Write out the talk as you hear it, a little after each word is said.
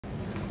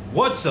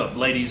What's up,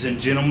 ladies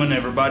and gentlemen,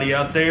 everybody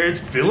out there? It's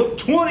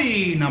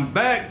Philip20 and I'm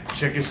back.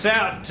 Check us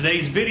out.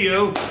 Today's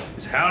video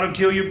is how to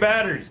kill your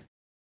batteries.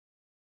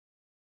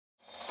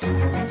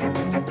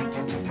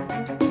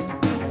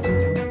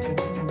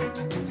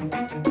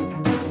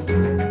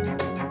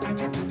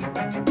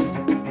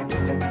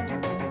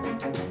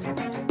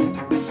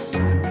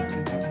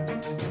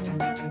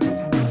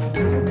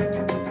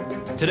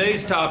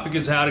 Today's topic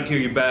is how to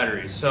kill your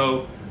batteries.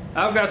 So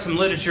I've got some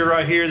literature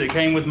right here that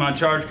came with my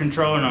charge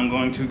controller, and I'm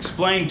going to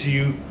explain to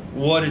you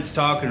what it's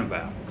talking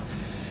about.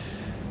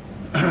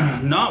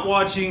 Not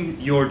watching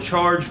your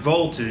charge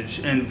voltage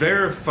and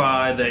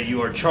verify that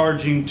you are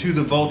charging to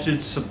the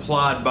voltage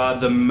supplied by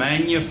the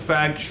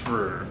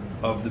manufacturer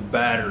of the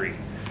battery.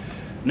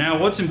 Now,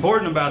 what's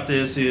important about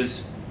this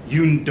is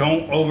you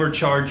don't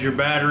overcharge your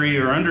battery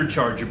or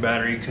undercharge your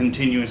battery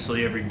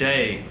continuously every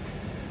day.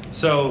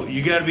 So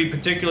you got to be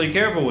particularly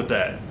careful with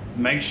that.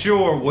 Make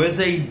sure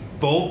with a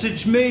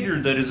voltage meter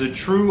that is a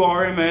true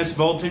RMS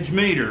voltage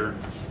meter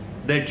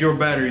that your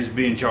battery is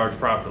being charged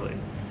properly.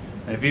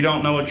 And if you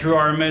don't know what true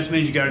RMS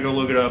means, you got to go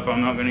look it up.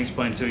 I'm not going to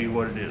explain to you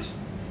what it is.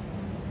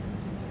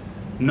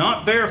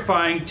 Not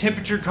verifying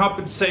temperature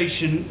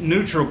compensation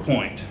neutral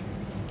point.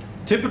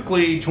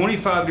 Typically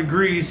 25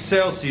 degrees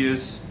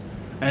Celsius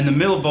and the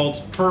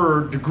millivolts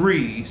per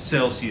degree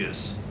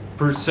Celsius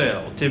per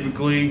cell.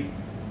 Typically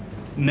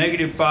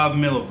 -5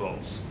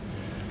 millivolts.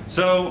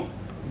 So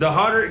the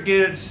hotter it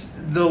gets,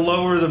 the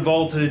lower the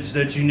voltage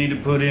that you need to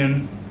put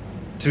in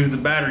to the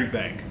battery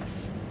bank.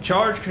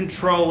 Charge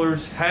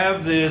controllers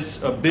have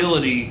this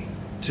ability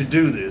to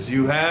do this.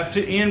 You have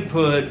to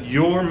input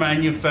your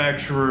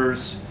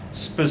manufacturer's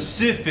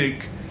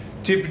specific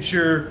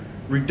temperature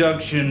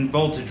reduction,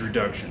 voltage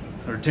reduction,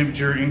 or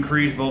temperature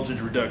increase, voltage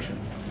reduction.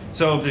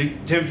 So if the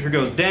temperature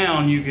goes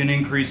down, you can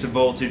increase the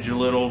voltage a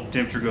little. If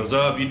temperature goes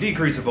up, you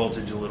decrease the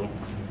voltage a little.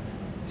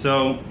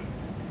 So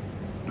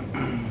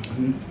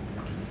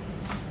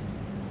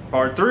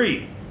Part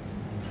 3,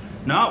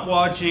 not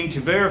watching to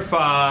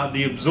verify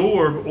the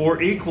absorb or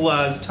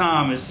equalize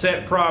time is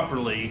set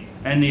properly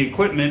and the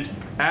equipment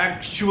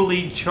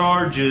actually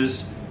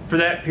charges for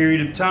that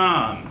period of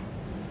time.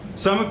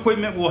 Some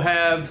equipment will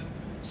have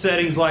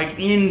settings like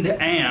end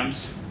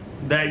amps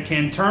that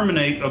can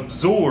terminate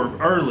absorb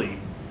early,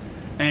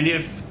 and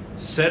if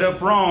set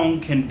up wrong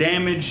can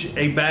damage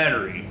a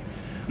battery.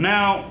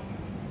 Now,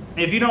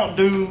 if you don't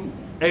do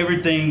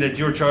everything that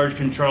your charge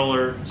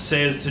controller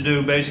says to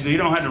do, basically you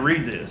don't have to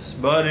read this.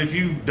 But if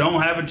you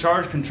don't have a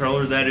charge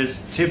controller that is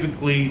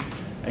typically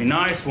a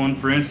nice one,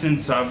 for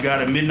instance, I've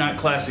got a Midnight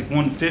Classic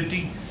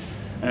 150,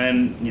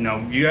 and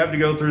you have to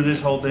go through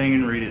this whole thing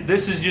and read it.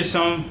 This is just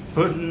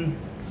putting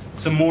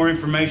some more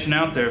information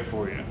out there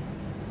for you.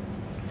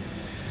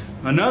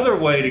 Another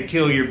way to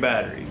kill your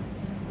battery: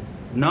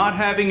 not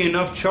having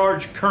enough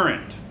charge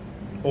current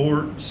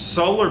or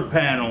solar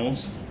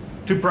panels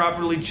to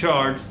properly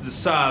charge the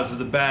size of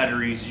the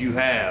batteries you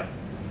have.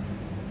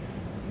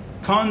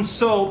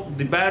 Consult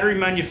the battery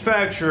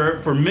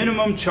manufacturer for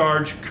minimum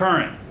charge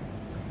current.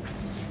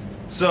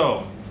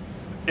 So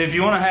if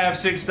you want to have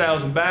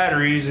 6,000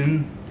 batteries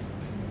and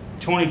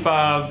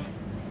 25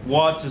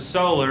 watts of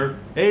solar,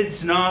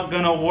 it's not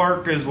going to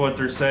work is what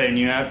they're saying.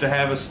 You have to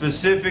have a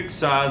specific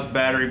size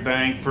battery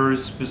bank for a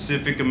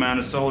specific amount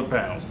of solar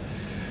panels.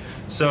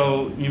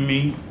 So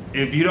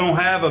if you don't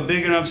have a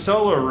big enough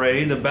solar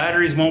array, the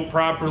batteries won't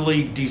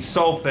properly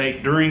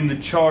desulfate during the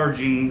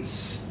charging,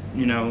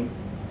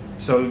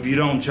 so if you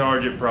don't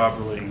charge it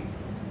properly,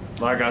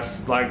 like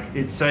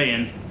it's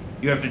saying,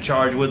 you have to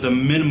charge with a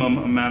minimum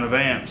amount of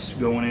amps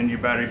going into your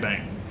battery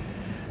bank.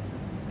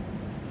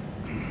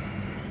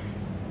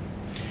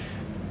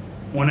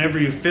 Whenever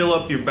you fill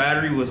up your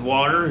battery with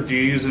water, if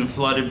you're using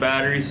flooded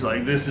batteries,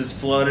 like this is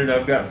flooded,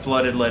 I've got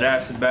flooded lead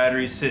acid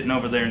batteries sitting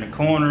over there in the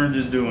corner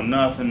just doing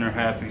nothing. They're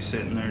happy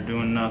sitting there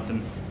doing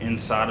nothing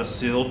inside a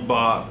sealed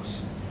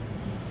box.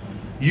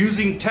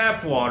 Using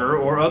tap water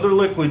or other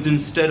liquids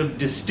instead of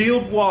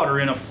distilled water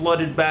in a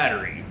flooded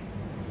battery.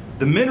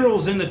 The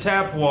minerals in the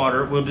tap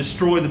water will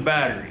destroy the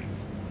battery.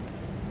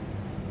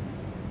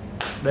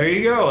 There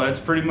you go, that's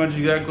pretty much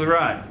exactly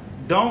right.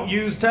 Don't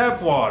use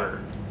tap water.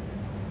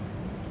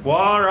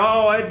 Water,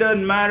 oh, it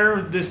doesn't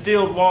matter,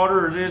 distilled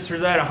water or this or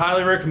that. I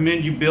highly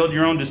recommend you build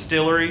your own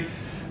distillery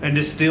and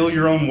distill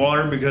your own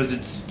water because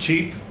it's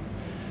cheaper,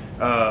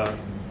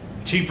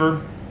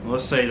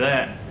 let's say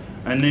that.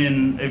 And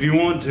then if you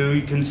want to,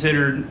 you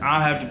consider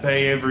I have to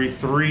pay every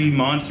 3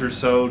 months or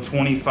so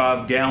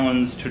 25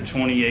 gallons to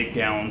 28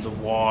 gallons of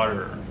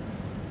water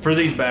for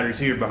these batteries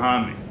here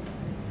behind me.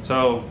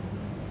 So,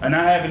 and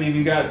I haven't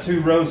even got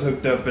 2 rows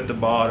hooked up at the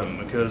bottom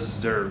because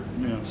they're,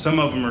 some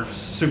of them are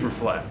super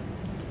flat.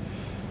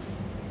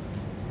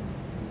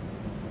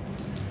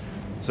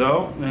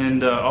 So,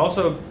 and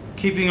also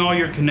keeping all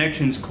your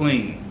connections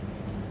clean.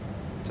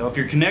 So if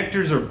your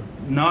connectors are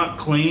not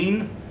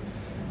clean,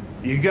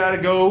 you got to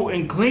go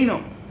and clean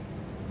them.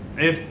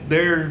 If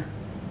they're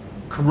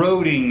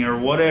corroding or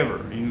whatever,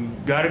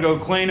 got to go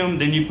clean them,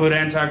 then you put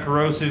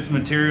anti-corrosive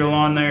material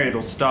on there.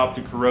 It'll stop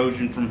the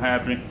corrosion from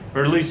happening,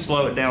 or at least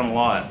slow it down a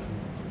lot.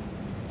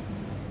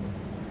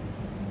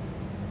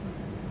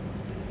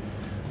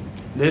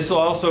 This will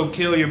also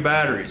kill your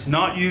batteries.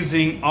 Not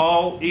using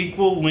all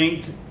equal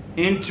length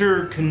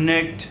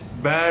interconnect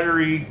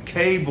battery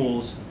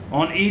cables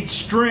on each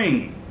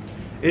string.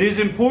 It is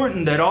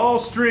important that all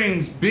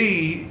strings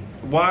be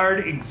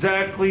wired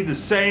exactly the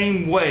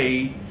same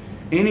way.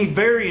 Any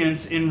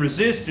variance in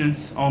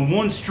resistance on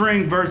one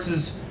string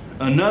versus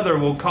another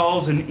will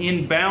cause an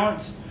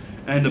imbalance,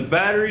 and the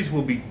batteries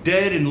will be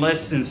dead in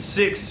less than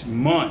 6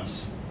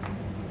 months.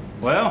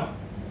 Well,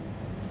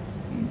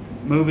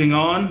 moving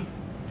on.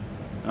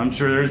 I'm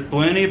sure there's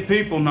plenty of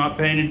people not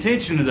paying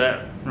attention to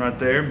that right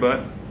there,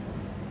 but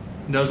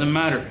it doesn't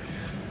matter.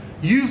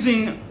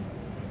 Using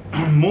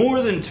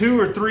more than 2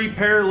 or 3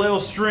 parallel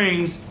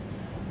strings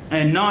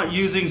and not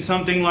using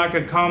something like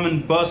a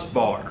common bus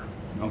bar.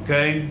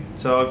 Okay,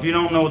 so if you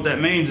don't know what that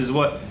means, is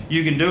what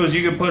you can do is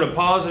you can put a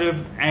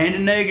positive and a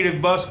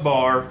negative bus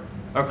bar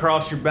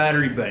across your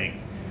battery bank,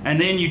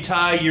 and then you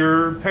tie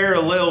your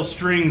parallel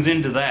strings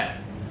into that.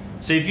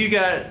 See, if you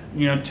got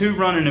 2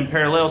 running in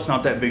parallel, it's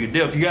not that big a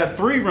deal. If you got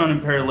 3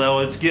 running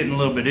parallel, it's getting a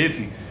little bit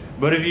iffy.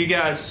 But if you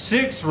got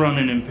 6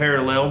 running in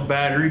parallel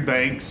battery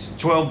banks,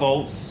 12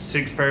 volts,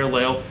 6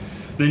 parallel,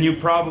 then you're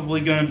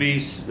probably going to be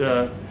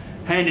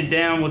handed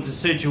down with the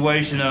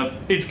situation of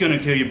it's going to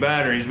kill your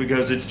batteries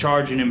because it's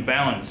charging and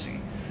balancing.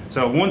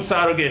 So one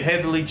side will get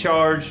heavily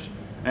charged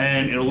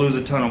and it'll lose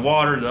a ton of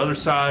water. The other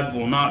side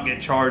will not get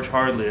charged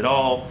hardly at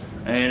all,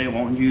 and it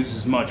won't use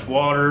as much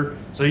water.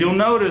 So you'll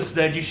notice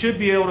that you should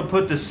be able to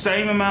put the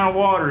same amount of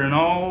water in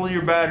all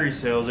your battery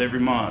cells every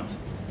month.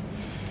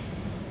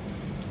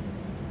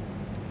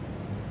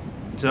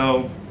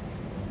 So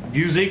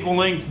use equal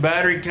length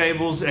battery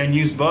cables and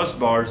use bus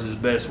bars is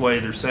the best way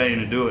they're saying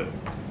to do it.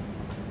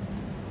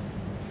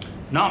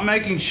 Not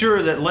making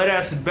sure that lead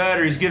acid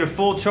batteries get a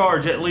full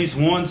charge at least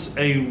once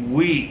a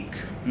week.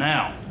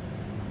 Now,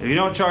 if you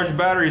don't charge your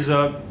batteries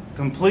up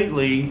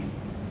completely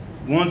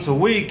once a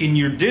week and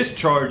you're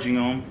discharging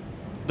them,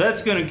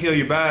 that's going to kill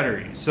your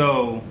battery.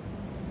 So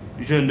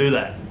you shouldn't do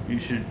that. You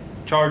should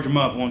charge them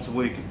up once a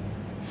week.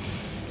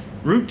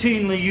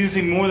 Routinely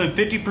using more than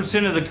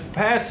 50% of the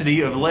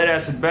capacity of a lead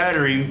acid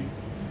battery,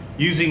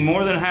 using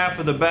more than half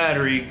of the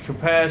battery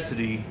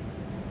capacity,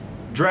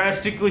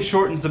 drastically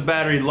shortens the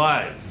battery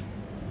life.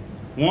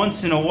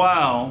 Once in a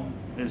while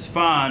is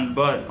fine,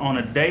 but on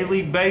a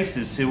daily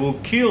basis it will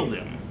kill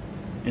them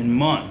in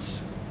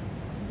months.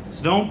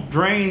 So don't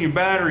drain your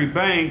battery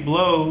bank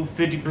below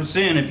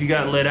 50% if you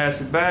got lead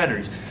acid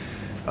batteries.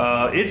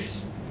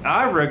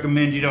 I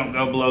recommend you don't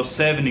go below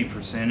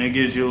 70%. It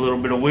gives you a little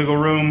bit of wiggle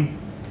room.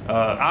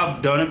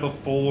 I've done it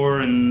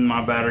before and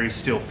my batteries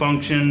still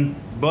function,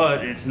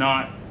 but it's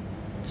not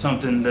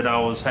something that I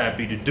was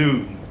happy to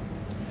do.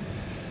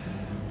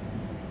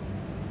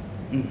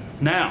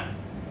 Now,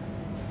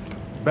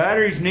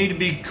 batteries need to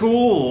be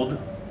cooled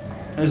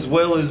as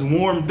well as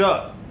warmed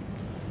up.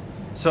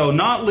 So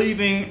not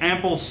leaving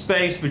ample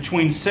space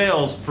between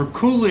cells for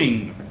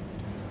cooling.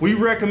 We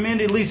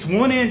recommend at least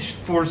 1 inch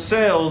for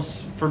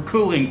cells for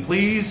cooling.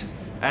 Please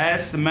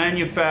ask the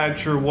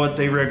manufacturer what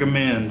they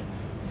recommend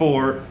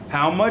for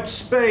how much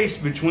space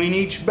between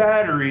each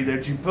battery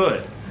that you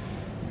put.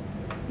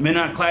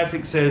 Midnight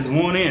Classic says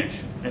 1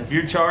 inch. If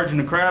you're charging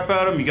the crap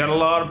out of them, you got a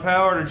lot of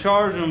power to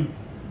charge them,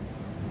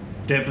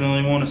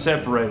 definitely want to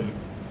separate them.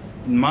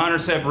 Mine are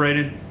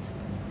separated.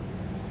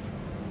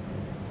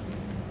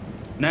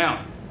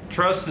 Now,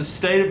 trust the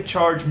state of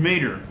charge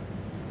meter.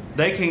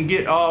 They can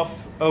get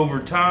off over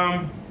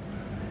time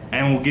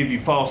and will give you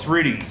false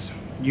readings.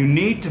 You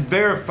need to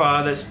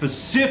verify that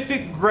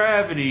specific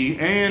gravity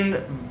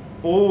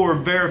or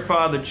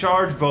verify the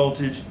charge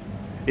voltage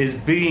is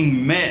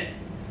being met.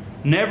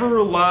 Never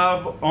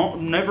rely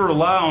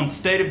on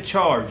state of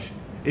charge.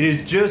 It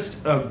is just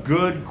a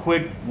good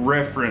quick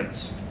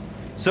reference.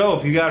 So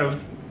if you got a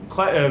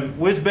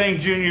Whiz Bang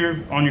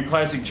Jr. on your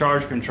classic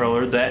charge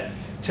controller that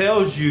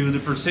tells you the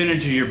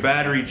percentage of your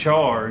battery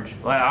charge,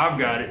 like I've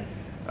got it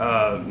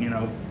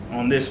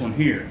on this one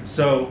here,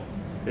 so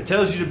it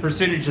tells you the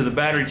percentage of the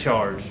battery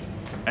charge,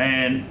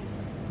 and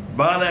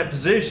by that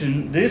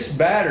position this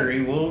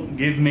battery will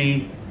give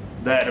me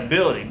that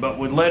ability. But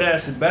with lead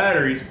acid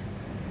batteries,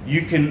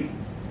 you can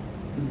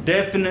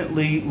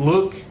definitely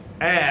look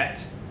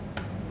at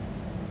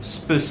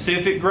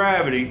specific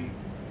gravity.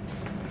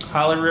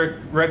 Highly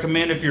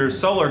recommend, if you're a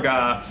solar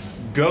guy,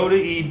 go to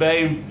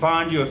eBay and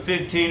find you a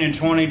 $15 and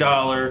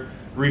 $20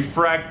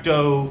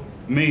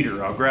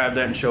 refractometer. I'll grab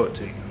that and show it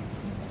to you.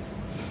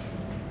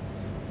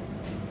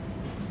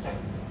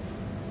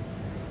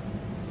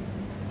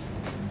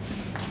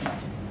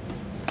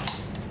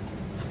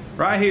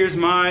 Right here's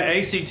my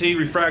ACT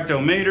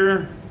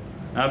refractometer.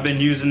 I've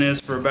been using this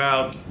for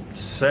about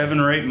 7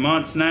 or 8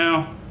 months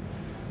now.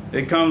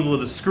 It comes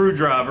with a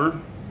screwdriver,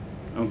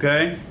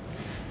 okay?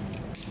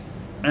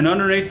 And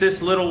underneath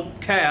this little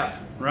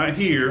cap right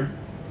here,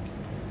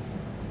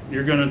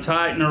 you're going to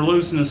tighten or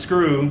loosen the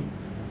screw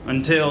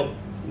until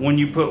when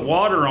you put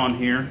water on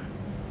here,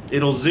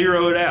 it'll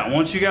zero it out.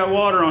 Once you got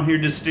water on here,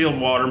 distilled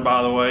water,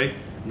 by the way,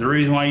 the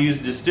reason why I use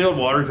distilled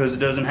water because it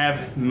doesn't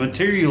have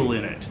material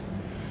in it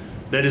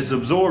that is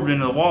absorbed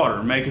into the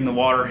water, making the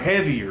water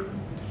heavier.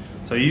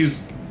 So you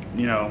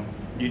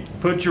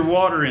put your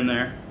water in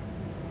there,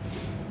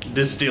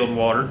 distilled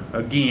water.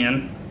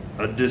 Again,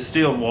 a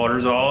distilled water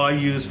is all I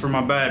use for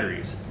my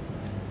batteries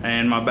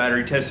and my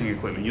battery testing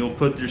equipment. You'll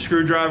put your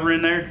screwdriver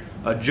in there,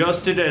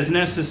 adjust it as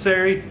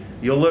necessary.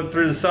 You'll look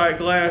through the sight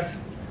glass,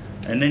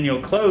 and then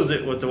you'll close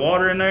it with the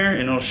water in there,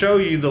 and it'll show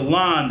you the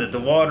line that the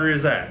water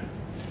is at.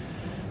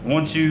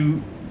 Once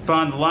you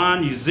find the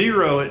line, you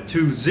zero it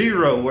to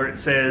 0 where it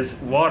says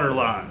water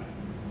line.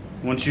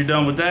 Once you're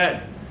done with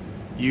that,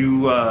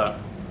 you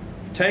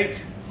take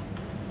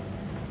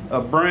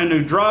a brand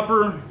new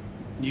dropper,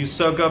 you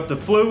soak up the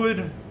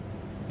fluid,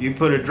 you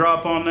put a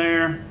drop on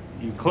there,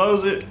 you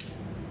close it,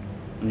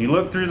 and you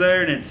look through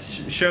there, and it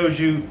shows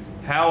you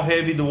how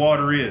heavy the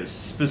water is.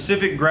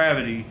 Specific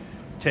gravity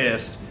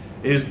test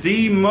is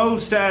the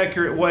most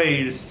accurate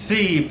way to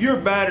see if your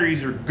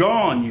batteries are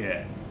gone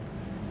yet.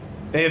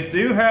 If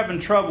you're having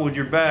trouble with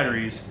your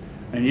batteries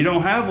and you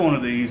don't have one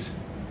of these,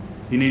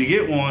 you need to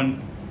get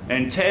one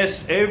and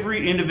test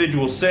every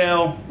individual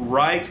cell.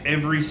 Write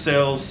every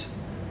cell's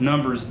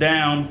numbers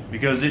down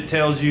because it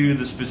tells you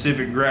the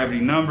specific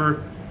gravity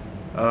number.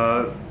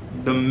 The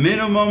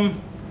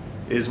minimum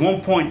is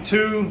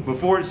 1.2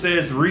 before it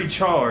says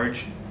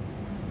recharge.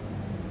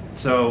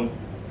 So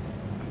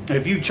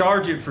if you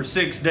charge it for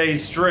 6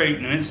 days straight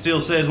and it still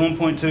says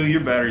 1.2,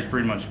 your battery's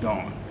pretty much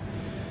gone.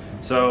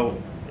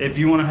 So if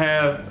you want to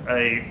have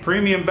a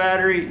premium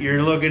battery,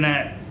 you're looking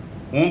at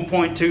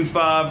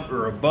 1.25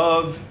 or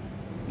above.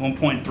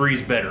 1.3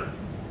 is better.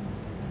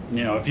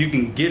 You know, if you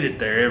can get it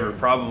there ever,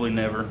 probably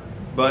never.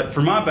 But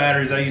for my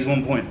batteries, I use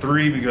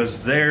 1.3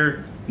 because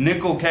they're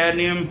nickel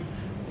cadmium.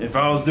 If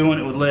I was doing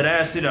it with lead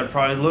acid, I'd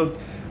probably look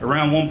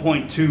around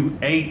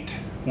 1.28,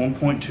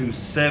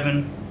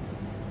 1.27.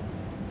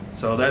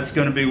 So that's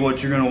going to be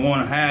what you're going to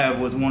want to have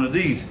with one of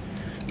these.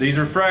 These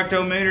are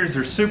fractometers.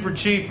 They're super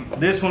cheap.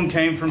 This one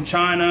came from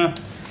China.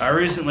 I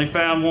recently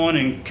found one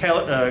in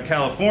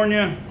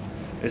California.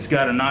 It's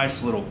got a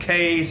nice little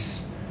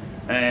case.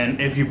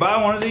 And if you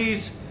buy one of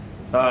these,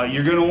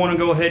 you're going to want to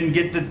go ahead and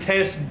get the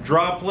test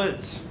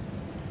droplets.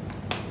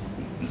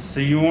 So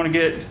you want to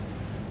get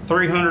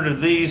 300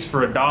 of these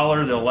for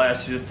 $1. They'll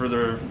last you for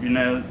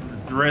the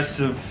rest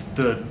of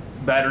the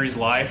battery's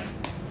life.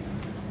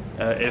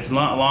 If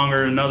not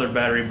longer, another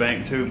battery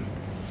bank too.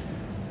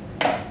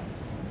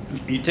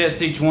 You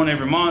test each one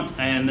every month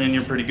and then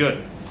you're pretty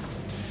good.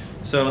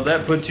 So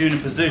that puts you in a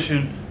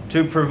position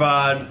to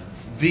provide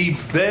the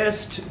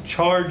best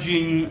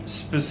charging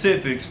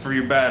specifics for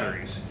your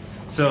batteries.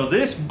 So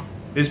this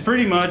is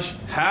pretty much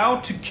how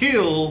to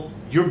kill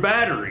your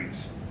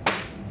batteries.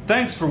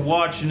 Thanks for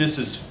watching. This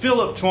is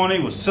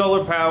Philip20 with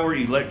solar power,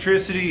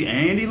 electricity,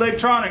 and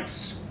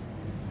electronics.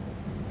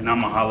 And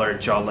I'm gonna holler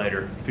at y'all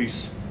later.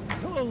 Peace.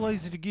 Hello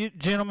ladies and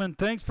gentlemen,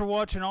 thanks for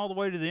watching all the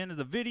way to the end of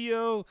the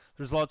video.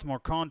 There's lots more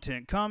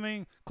content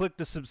coming. Click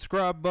the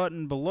subscribe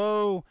button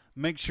below.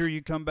 Make sure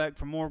you come back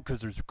for more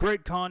because there's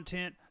great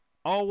content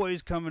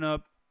always coming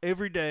up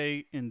every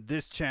day in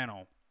this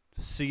channel.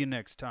 See you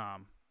next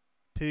time.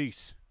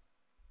 Peace.